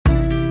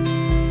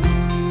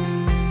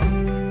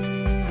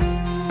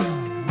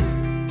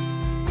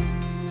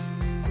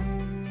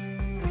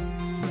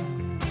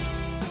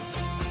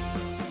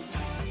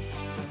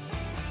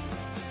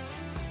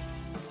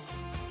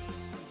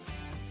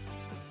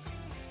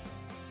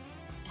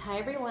Hi,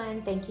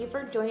 everyone. Thank you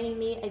for joining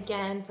me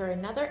again for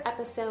another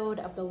episode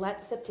of the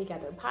Let's Sip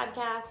Together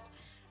podcast.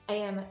 I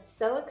am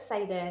so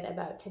excited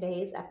about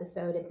today's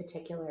episode in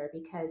particular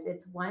because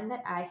it's one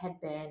that I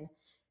had been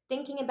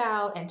thinking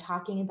about and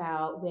talking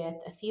about with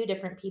a few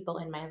different people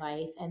in my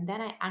life. And then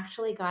I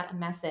actually got a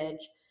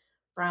message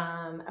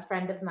from a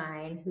friend of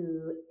mine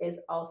who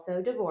is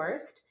also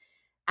divorced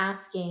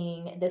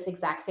asking this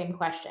exact same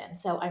question.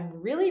 So I'm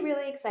really,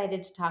 really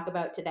excited to talk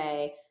about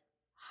today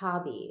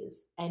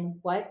hobbies and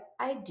what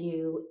I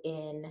do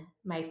in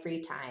my free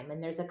time.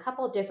 And there's a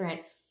couple different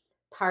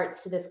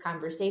parts to this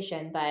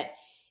conversation, but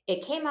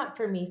it came up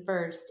for me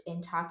first in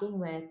talking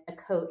with a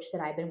coach that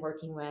I've been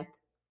working with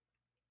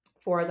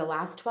for the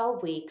last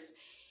 12 weeks.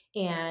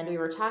 And we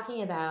were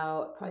talking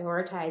about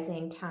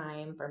prioritizing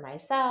time for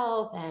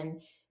myself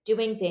and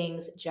doing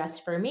things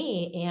just for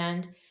me.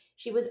 And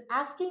she was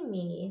asking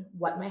me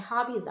what my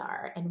hobbies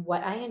are and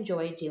what I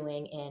enjoy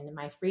doing in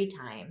my free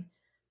time.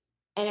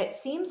 And it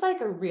seems like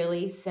a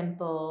really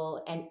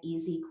simple and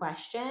easy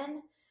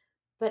question,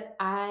 but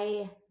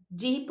I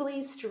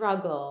deeply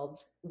struggled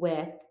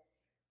with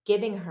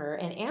giving her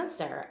an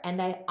answer.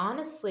 And I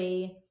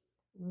honestly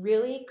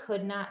really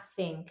could not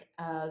think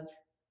of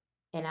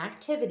an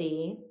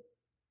activity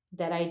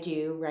that I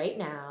do right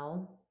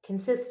now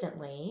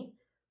consistently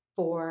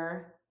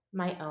for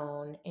my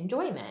own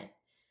enjoyment.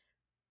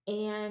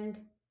 And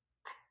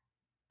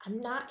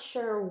I'm not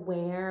sure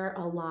where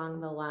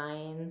along the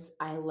lines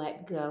I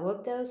let go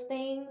of those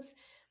things,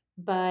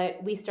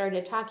 but we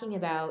started talking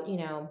about,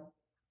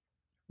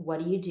 what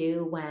do you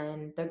do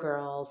when the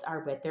girls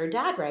are with their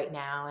dad right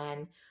now?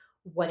 And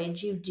what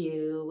did you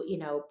do,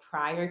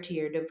 prior to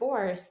your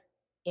divorce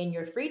in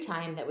your free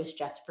time that was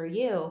just for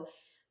you?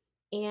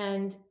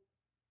 And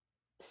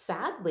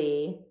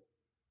sadly,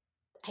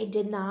 I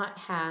did not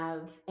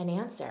have an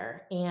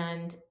answer.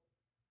 And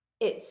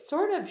it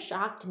sort of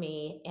shocked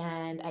me.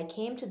 And I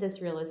came to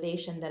this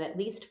realization that, at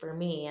least for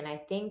me, and I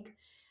think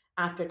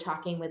after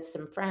talking with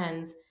some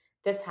friends,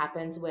 this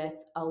happens with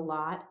a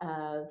lot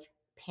of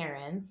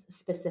parents,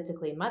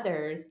 specifically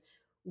mothers.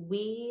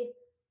 We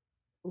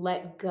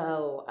let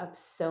go of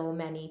so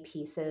many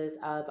pieces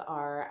of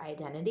our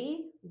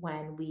identity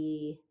when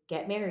we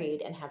get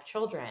married and have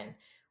children.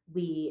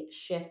 We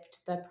shift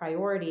the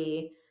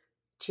priority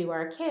to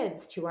our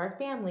kids, to our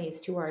families,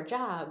 to our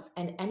jobs,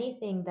 and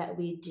anything that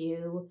we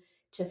do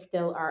to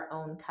fill our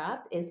own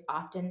cup is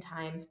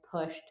oftentimes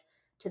pushed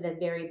to the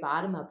very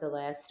bottom of the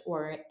list,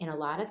 or in a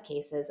lot of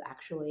cases,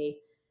 actually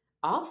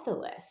off the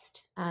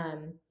list.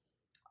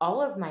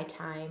 All of my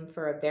time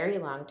for a very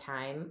long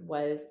time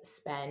was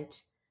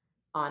spent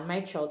on my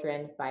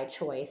children by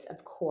choice.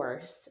 Of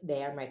course,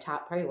 they are my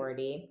top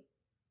priority.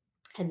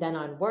 And then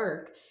on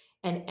work,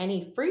 and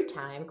any free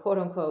time, quote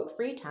unquote,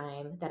 free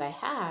time that I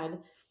had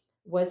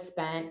was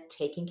spent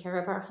taking care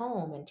of our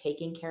home and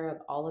taking care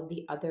of all of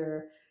the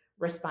other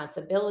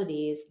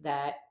responsibilities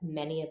that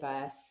many of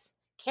us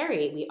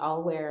carry. We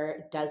all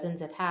wear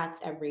dozens of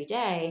hats every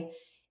day.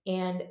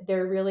 And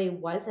there really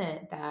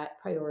wasn't that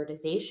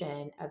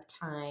prioritization of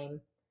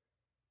time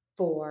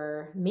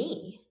for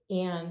me.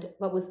 And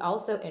what was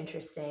also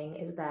interesting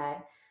is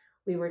that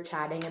we were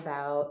chatting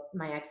about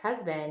my ex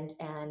husband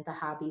and the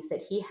hobbies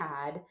that he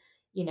had,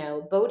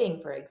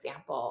 boating, for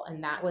example.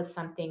 And that was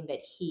something that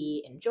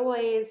he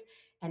enjoys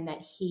and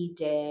that he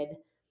did,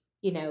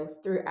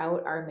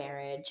 throughout our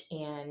marriage.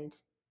 And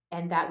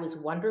that was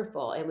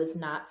wonderful. It was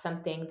not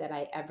something that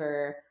I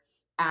ever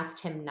asked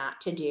him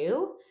not to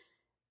do.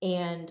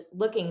 And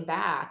looking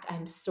back,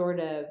 I'm sort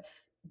of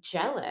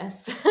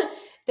jealous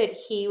that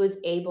he was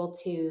able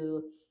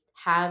to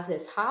have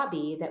this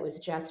hobby that was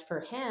just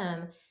for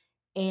him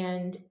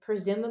and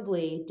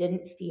presumably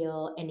didn't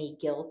feel any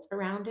guilt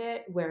around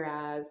it.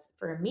 Whereas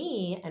for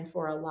me and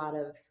for a lot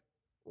of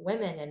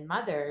women and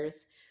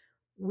mothers,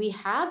 we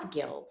have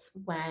guilt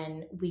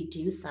when we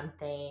do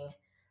something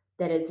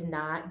that is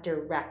not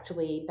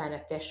directly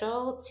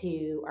beneficial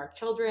to our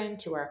children,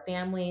 to our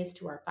families,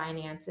 to our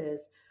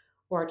finances,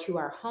 or to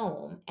our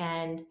home.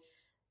 And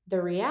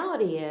the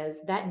reality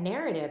is that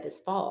narrative is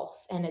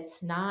false and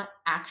it's not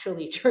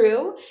actually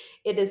true.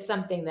 It is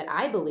something that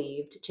I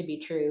believed to be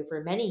true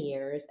for many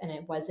years. And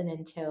it wasn't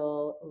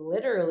until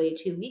literally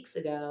 2 weeks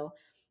ago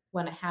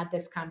when I had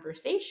this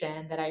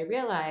conversation that I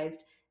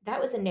realized that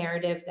was a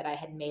narrative that I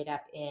had made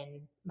up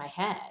in my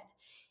head.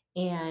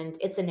 And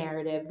it's a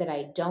narrative that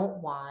I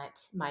don't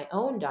want my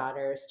own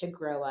daughters to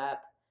grow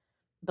up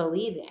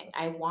believing.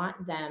 I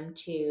want them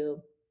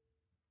to,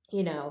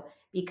 you know,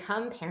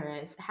 become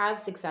parents, have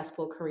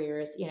successful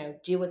careers,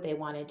 do what they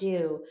want to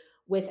do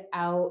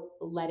without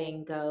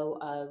letting go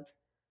of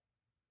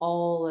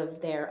all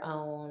of their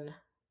own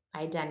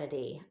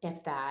identity,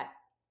 if that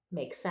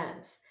makes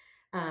sense.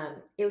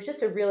 It was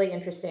just a really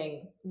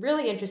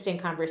interesting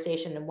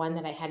conversation, and one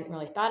that I hadn't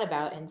really thought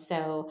about. And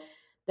so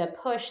the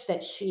push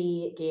that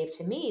she gave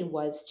to me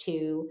was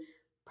to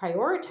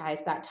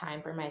prioritize that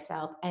time for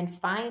myself and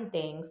find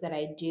things that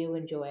I do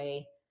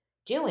enjoy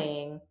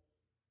doing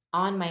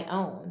on my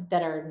own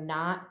that are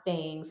not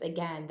things,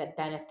 again, that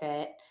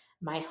benefit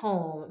my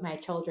home, my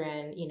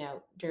children,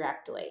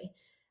 directly.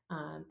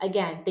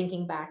 Again,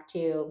 thinking back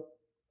to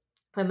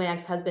when my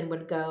ex-husband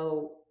would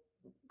go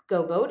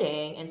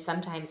boating and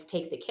sometimes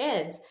take the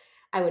kids,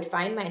 I would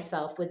find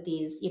myself with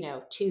these,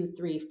 2,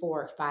 3,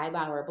 4, 5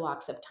 hour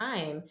blocks of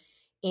time.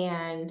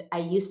 And I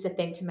used to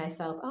think to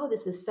myself, oh,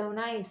 this is so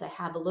nice. I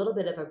have a little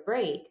bit of a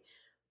break.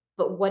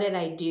 But what did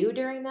I do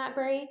during that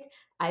break?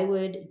 I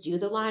would do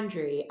the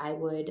laundry. I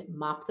would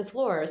mop the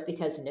floors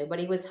because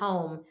nobody was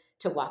home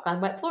to walk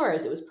on wet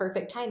floors. It was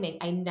perfect timing.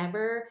 I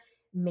never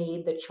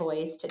made the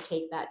choice to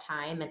take that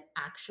time and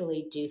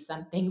actually do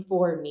something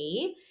for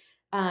me.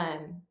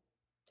 Um,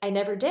 I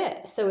never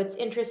did. So it's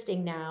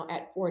interesting now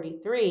at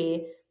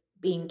 43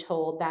 being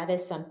told that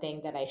is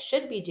something that I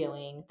should be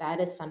doing.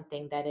 That is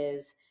something that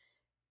is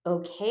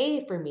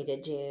okay for me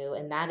to do.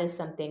 And that is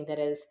something that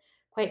is,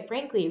 quite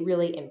frankly,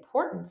 really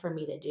important for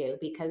me to do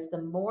because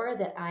the more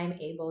that I'm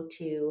able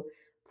to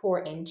pour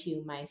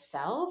into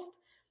myself,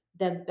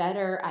 the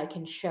better I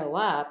can show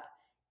up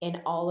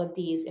in all of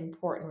these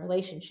important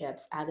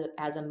relationships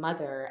as a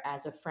mother,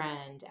 as a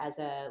friend, as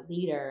a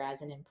leader,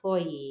 as an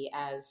employee,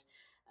 as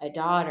a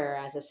daughter,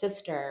 as a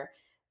sister.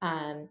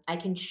 I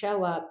can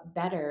show up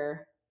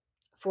better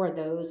for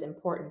those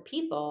important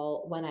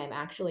people when I'm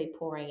actually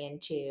pouring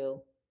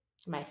into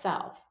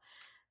myself.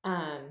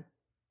 Um,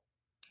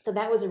 so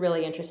that was a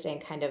really interesting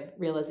kind of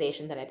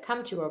realization that I've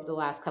come to over the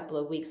last couple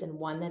of weeks, and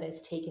one that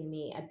has taken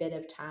me a bit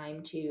of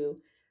time to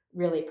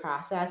really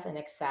process and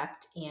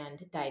accept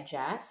and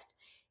digest,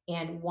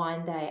 and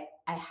one that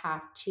I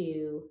have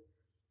to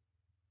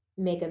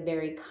make a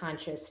very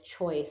conscious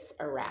choice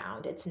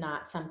around. It's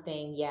not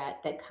something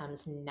yet that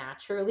comes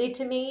naturally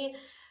to me.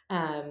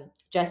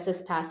 Just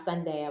this past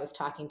Sunday, I was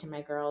talking to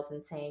my girls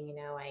and saying,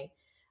 I'm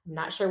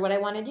not sure what I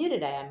want to do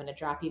today. I'm going to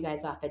drop you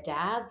guys off at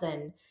dad's,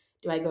 and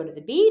do I go to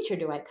the beach or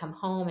do I come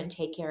home and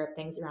take care of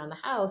things around the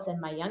house?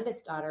 And my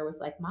youngest daughter was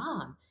like,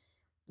 Mom,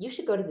 you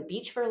should go to the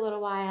beach for a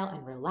little while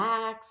and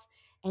relax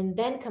and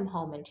then come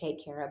home and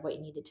take care of what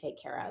you need to take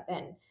care of.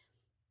 And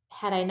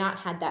had I not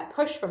had that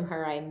push from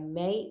her, I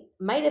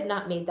might have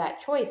not made that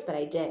choice, but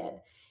I did.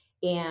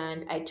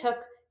 And I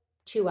took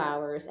 2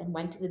 hours and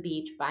went to the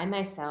beach by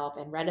myself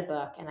and read a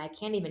book. And I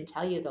can't even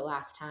tell you the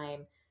last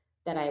time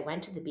that I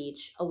went to the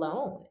beach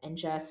alone and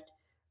just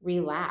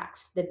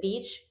relaxed. The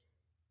beach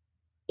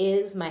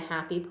is my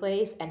happy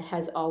place and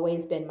has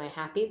always been my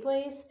happy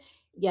place.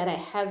 Yet I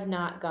have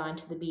not gone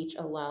to the beach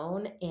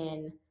alone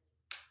in,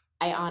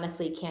 I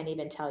honestly can't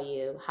even tell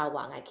you how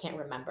long. I can't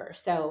remember.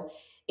 So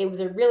it was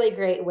a really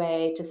great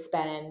way to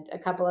spend a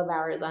couple of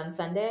hours on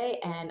Sunday.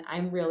 And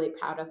I'm really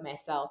proud of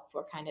myself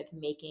for kind of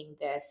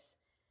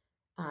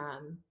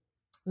um,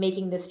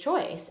 making this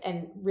choice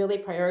and really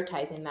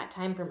prioritizing that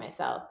time for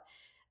myself.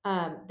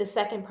 The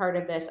second part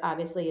of this,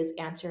 obviously, is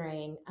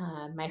answering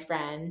my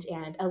friend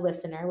and a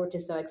listener, which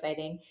is so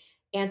exciting,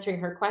 answering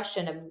her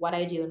question of what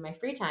I do in my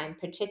free time,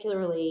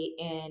 particularly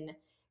in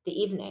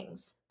the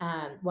evenings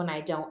when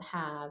I don't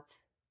have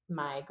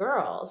my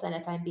girls. And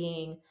if I'm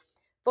being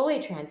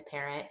fully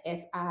transparent,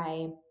 if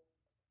I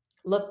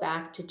look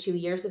back to 2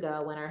 years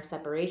ago when our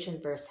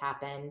separation first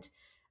happened,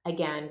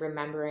 again,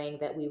 remembering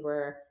that we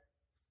were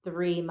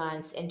 3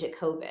 months into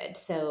COVID.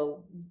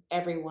 So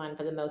everyone,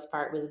 for the most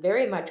part, was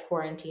very much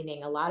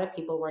quarantining. A lot of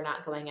people were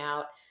not going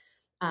out.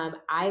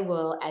 I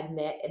will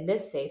admit in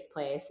this safe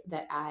place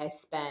that I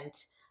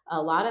spent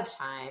a lot of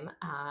time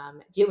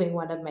doing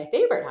one of my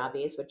favorite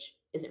hobbies, which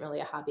isn't really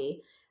a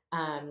hobby.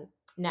 Um,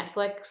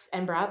 Netflix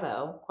and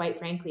Bravo, quite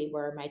frankly,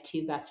 were my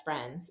two best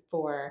friends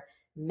for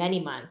many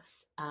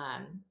months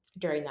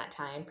during that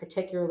time,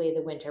 particularly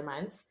the winter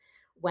months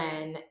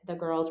when the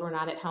girls were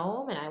not at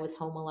home and I was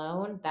home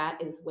alone.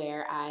 That is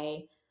where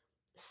I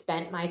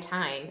spent my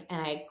time.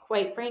 And I,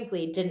 quite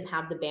frankly, didn't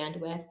have the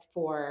bandwidth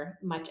for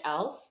much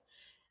else.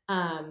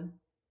 Um,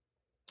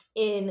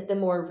 in the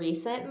more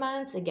recent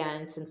months,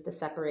 again, since the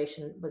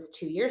separation was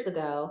 2 years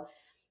ago,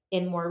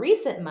 in more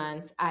recent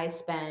months, I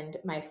spend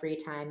my free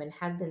time and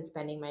have been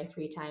spending my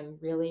free time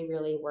really,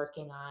 really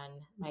working on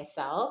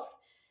myself.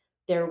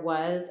 There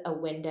was a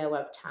window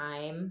of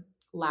time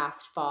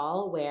last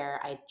fall where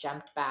I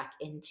jumped back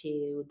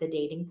into the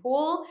dating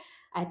pool.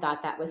 I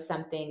thought that was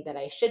something that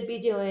I should be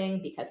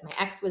doing because my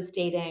ex was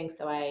dating.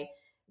 So I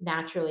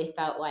naturally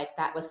felt like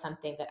that was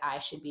something that I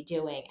should be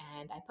doing.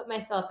 And I put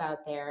myself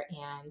out there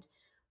and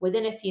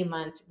within a few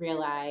months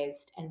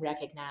realized and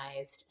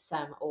recognized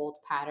some old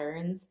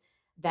patterns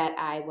that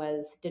I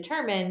was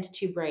determined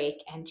to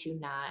break and to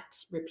not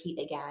repeat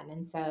again.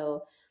 And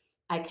so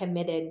I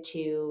committed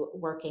to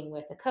working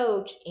with a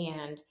coach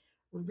and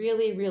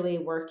really, really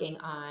working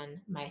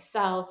on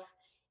myself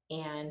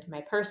and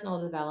my personal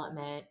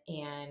development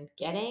and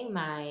getting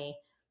my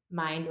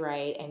mind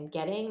right and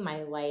getting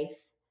my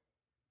life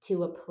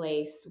to a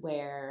place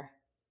where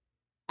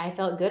I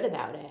felt good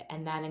about it.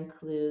 And that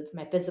includes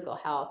my physical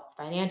health,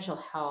 financial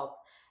health,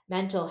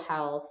 mental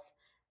health,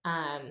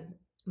 um,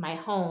 my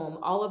home,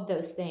 all of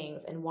those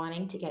things, and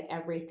wanting to get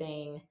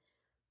everything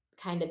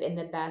kind of in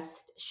the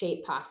best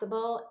shape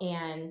possible.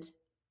 And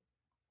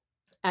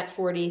at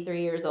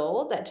 43 years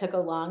old. That took a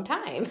long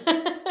time.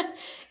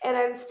 And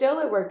I'm still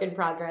a work in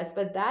progress,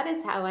 but that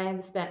is how I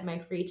have spent my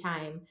free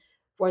time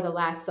for the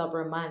last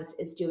several months,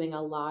 is doing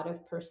a lot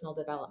of personal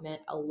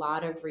development, a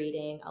lot of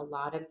reading, a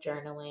lot of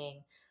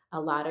journaling,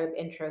 a lot of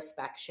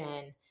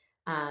introspection,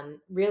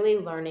 really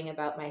learning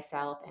about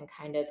myself and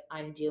kind of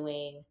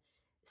undoing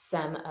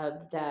some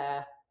of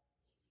the,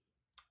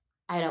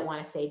 I don't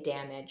want to say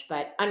damage,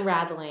 but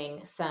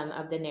unraveling some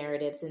of the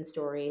narratives and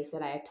stories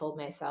that I have told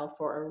myself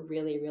for a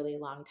really, really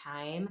long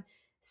time,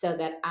 so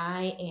that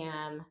I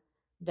am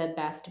the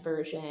best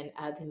version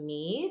of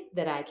me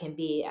that I can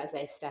be as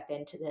I step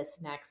into this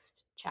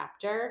next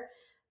chapter.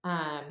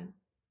 Um,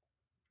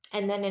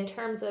 and then in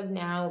terms of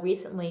now,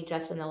 recently,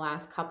 just in the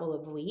last couple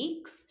of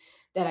weeks,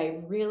 that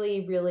I've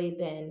really, really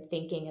been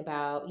thinking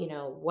about,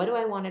 what do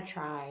I want to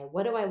try?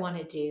 What do I want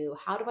to do?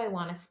 How do I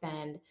want to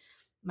spend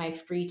my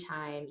free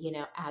time,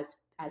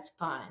 as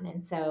fun?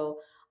 And so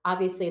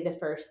obviously the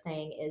first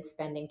thing is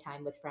spending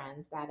time with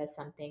friends. That is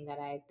something that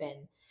I've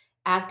been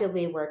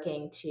actively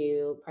working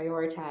to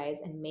prioritize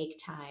and make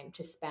time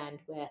to spend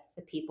with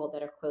the people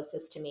that are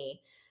closest to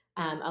me.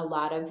 A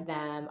lot of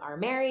them are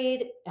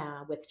married,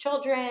 with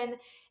children,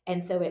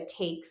 and so it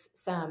takes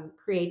some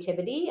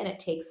creativity and it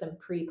takes some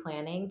pre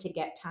planning to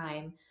get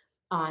time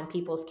on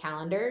people's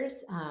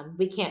calendars.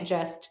 We can't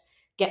just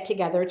get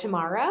together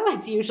tomorrow.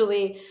 It's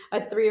usually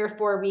a 3 or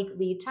 4 week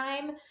lead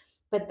time.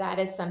 But that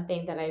is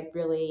something that I've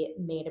really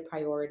made a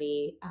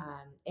priority,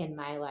 in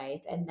my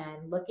life. And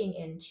then looking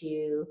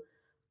into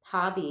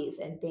hobbies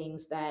and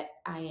things that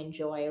I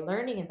enjoy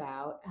learning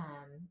about.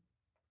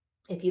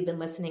 If you've been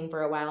listening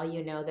for a while,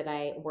 you know that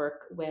I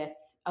work with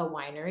a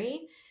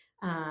winery.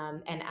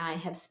 And I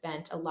have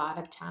spent a lot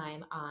of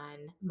time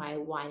on my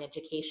wine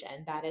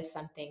education. That is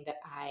something that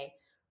I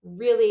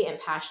really am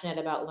passionate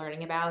about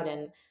learning about.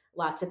 And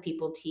lots of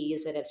people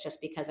tease that it's just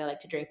because I like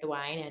to drink the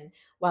wine. And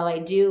while I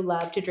do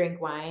love to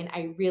drink wine,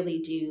 I really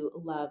do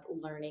love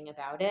learning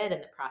about it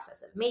and the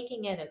process of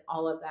making it and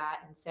all of that.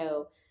 And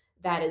so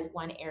that is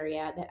one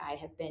area that I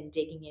have been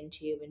digging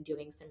into and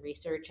doing some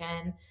research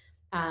in.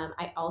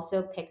 I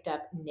also picked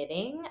up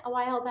knitting a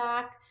while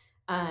back.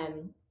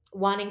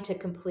 Wanting to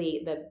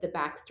complete the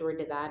backstory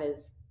to that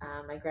is,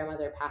 my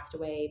grandmother passed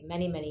away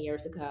many, many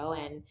years ago.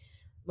 And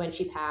when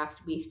she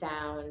passed, we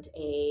found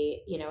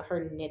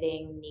her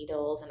knitting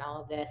needles and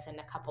all of this and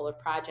a couple of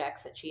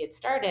projects that she had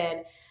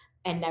started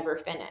and never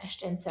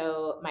finished. And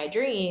so my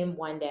dream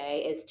one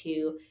day is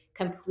to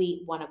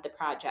complete one of the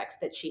projects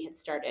that she had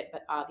started.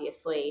 But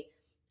obviously,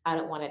 I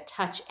don't want to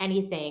touch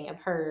anything of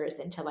hers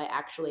until I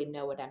actually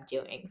know what I'm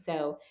doing.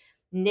 So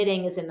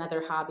knitting is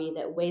another hobby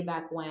that way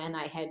back when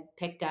I had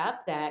picked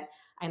up, that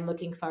I'm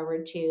looking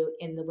forward to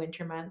in the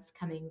winter months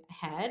coming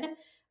ahead,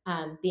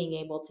 being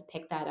able to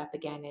pick that up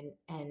again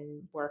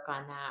and work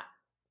on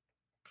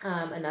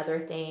that. Another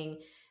thing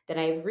that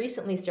I've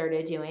recently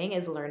started doing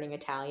is learning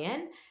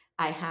Italian.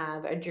 I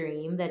have a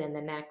dream that in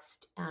the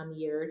next,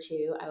 year or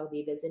two, I will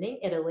be visiting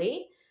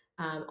Italy.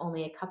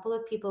 Only a couple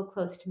of people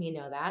close to me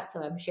know that,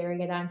 so I'm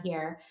sharing it on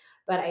here.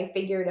 But I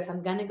figured if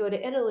I'm going to go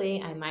to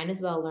Italy, I might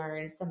as well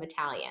learn some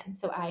Italian.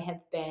 So I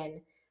have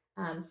been,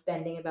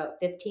 spending about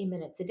 15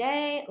 minutes a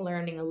day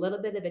learning a little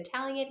bit of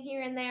Italian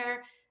here and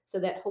there, so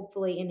that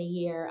hopefully in a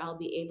year I'll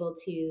be able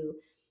to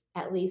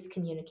at least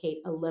communicate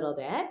a little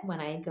bit when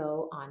I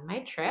go on my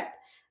trip.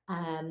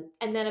 And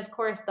then, of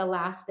course, the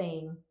last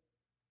thing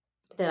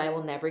that I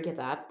will never give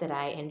up, that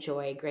I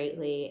enjoy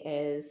greatly,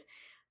 is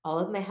all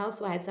of my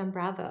housewives on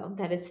Bravo.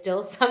 That is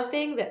still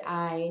something that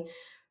I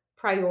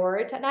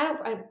prioritize.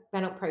 I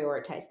don't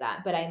prioritize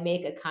that, but I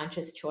make a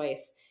conscious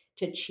choice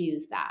to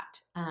choose that.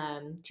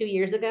 2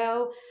 years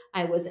ago,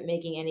 I wasn't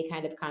making any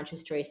kind of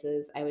conscious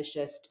choices. I was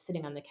just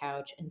sitting on the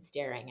couch and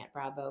staring at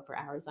Bravo for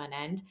hours on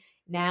end.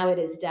 Now it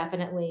is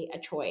definitely a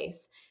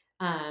choice.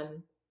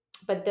 Um,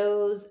 but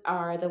those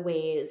are the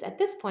ways at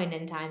this point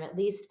in time, at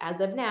least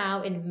as of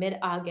now, in mid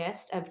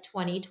August of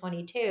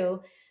 2022,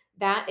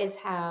 that is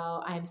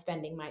how I'm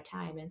spending my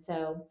time. And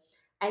so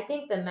I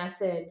think the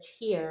message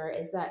here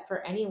is that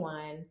for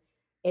anyone,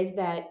 is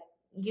that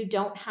you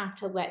don't have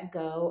to let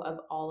go of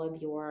all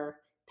of your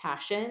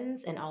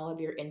passions and all of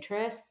your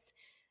interests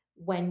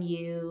when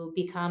you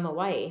become a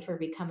wife or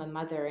become a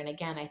mother. And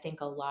again, I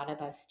think a lot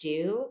of us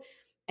do.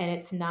 And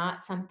it's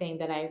not something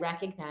that I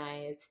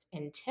recognized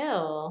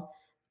until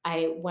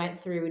I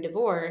went through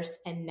divorce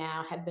and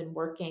now have been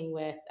working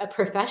with a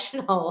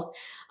professional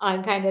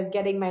on kind of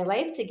getting my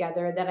life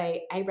together, that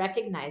I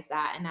recognize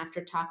that. And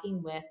after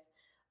talking with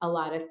a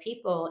lot of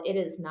people, it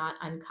is not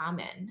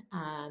uncommon.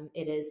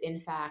 It is, in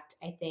fact,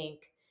 I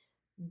think,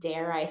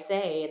 dare I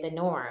say, the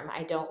norm.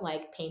 I don't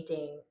like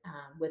painting,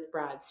 with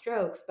broad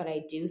strokes, but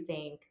I do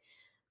think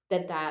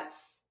that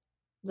that's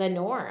the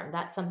norm.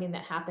 That's something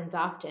that happens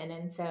often.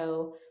 And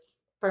so,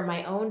 for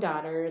my own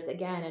daughters,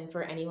 again, and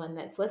for anyone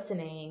that's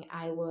listening,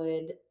 I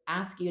would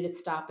ask you to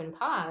stop and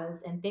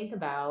pause and think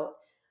about,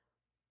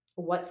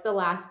 what's the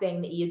last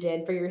thing that you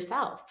did for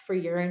yourself, for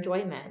your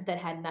enjoyment, that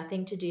had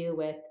nothing to do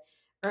with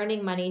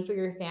earning money for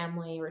your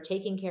family or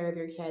taking care of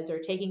your kids or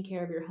taking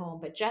care of your home,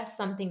 but just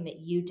something that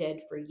you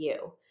did for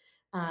you.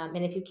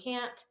 And if you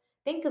can't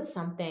think of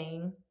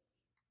something,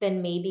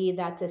 then maybe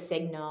that's a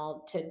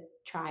signal to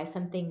try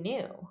something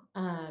new.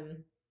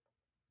 And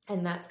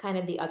that's kind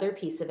of the other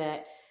piece of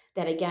it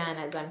that, again,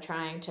 as I'm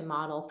trying to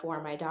model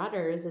for my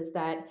daughters, is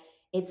that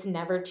it's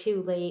never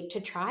too late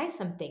to try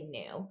something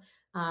new.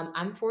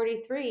 I'm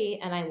 43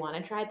 and I want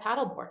to try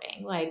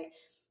paddleboarding. Like,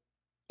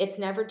 it's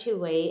never too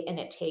late, and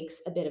it takes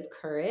a bit of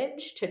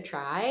courage to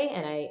try.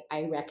 And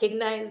I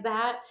recognize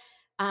that.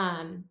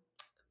 Um,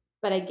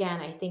 but again,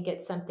 I think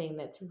it's something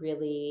that's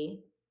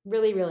really,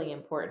 really, really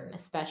important,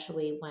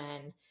 especially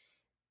when,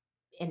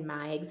 in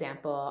my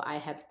example, I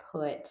have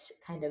put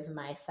kind of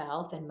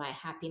myself and my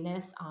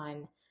happiness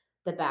on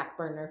the back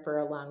burner for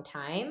a long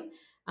time.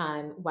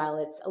 While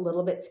it's a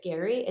little bit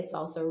scary, it's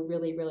also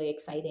really, really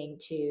exciting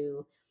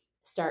to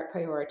start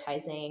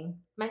prioritizing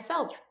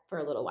myself for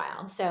a little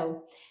while.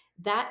 So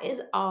that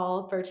is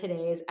all for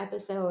today's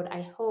episode.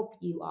 I hope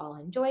you all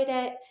enjoyed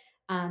it.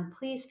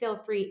 Please feel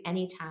free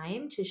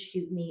anytime to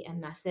shoot me a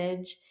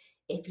message.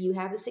 If you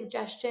have a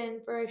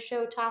suggestion for a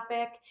show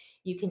topic,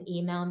 you can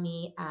email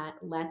me at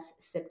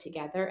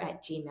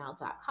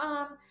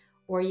letssiptogether@gmail.com,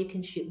 or you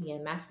can shoot me a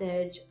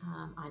message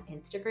on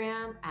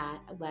Instagram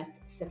at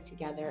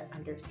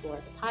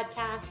letssiptogether_the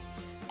podcast.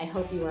 I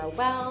hope you are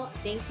well.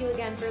 Thank you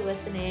again for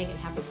listening and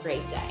have a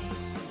great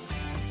day.